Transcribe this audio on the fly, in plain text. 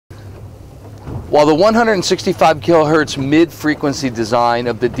While the 165 kHz mid-frequency design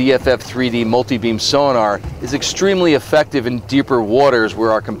of the DFF 3D multi-beam sonar is extremely effective in deeper waters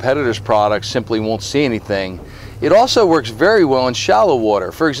where our competitors' products simply won't see anything, it also works very well in shallow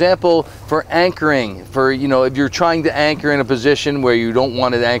water. For example, for anchoring, if you're trying to anchor in a position where you don't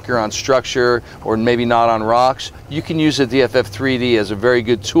want to anchor on structure or maybe not on rocks, you can use the DFF 3D as a very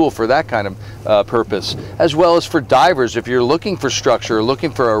good tool for that kind of purpose, as well as for divers if you're looking for structure or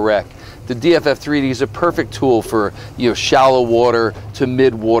looking for a wreck. The DFF 3D is a perfect tool for shallow water to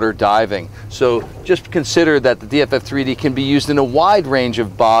mid-water diving. So just consider that the DFF 3D can be used in a wide range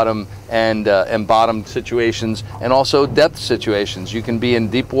of bottom and bottom situations, and also depth situations. You can be in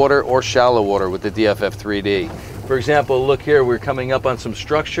deep water or shallow water with the DFF 3D. For example, look here, we're coming up on some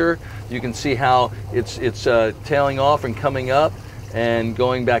structure. You can see how it's tailing off and coming up and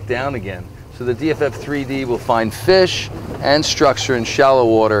going back down again. So the DFF 3D will find fish and structure in shallow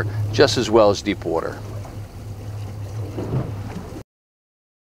water just as well as deep water.